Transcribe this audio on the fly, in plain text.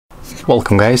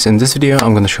Welcome guys, in this video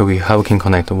I'm going to show you how you can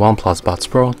connect the OnePlus Buds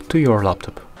Pro to your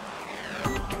laptop.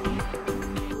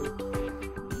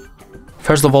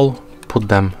 First of all, put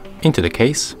them into the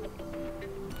case,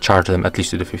 charge them at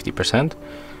least to the 50%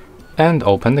 and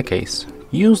open the case.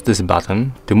 Use this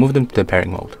button to move them to the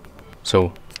pairing mode.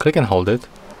 So click and hold it,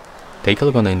 take a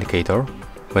look on the indicator.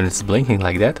 When it's blinking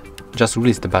like that, just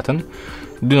release the button,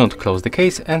 do not close the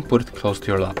case and put it close to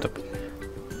your laptop.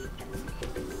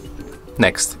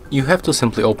 Next, you have to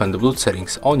simply open the Bluetooth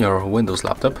settings on your Windows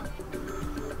laptop.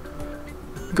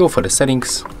 Go for the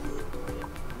settings,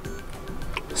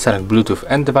 select Bluetooth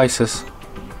and devices,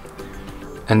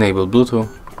 enable Bluetooth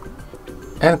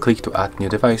and click to add new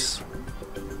device.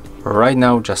 Right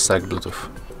now just select Bluetooth.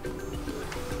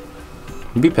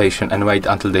 Be patient and wait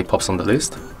until they pops on the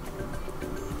list.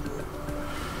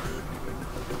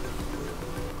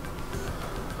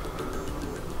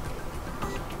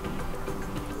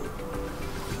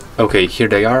 Okay, here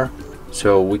they are,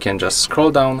 so we can just scroll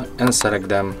down and select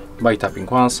them by tapping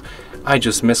once. I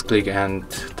just misclick and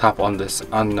tap on this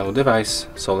unknown device,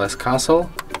 so let's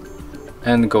cancel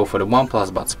and go for the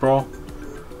OnePlus Buds Pro.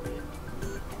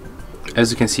 As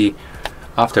you can see,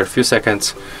 after a few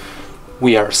seconds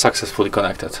we are successfully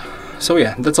connected. So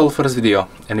yeah, that's all for this video,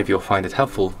 and if you find it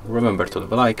helpful, remember to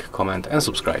leave a like, comment and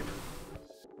subscribe.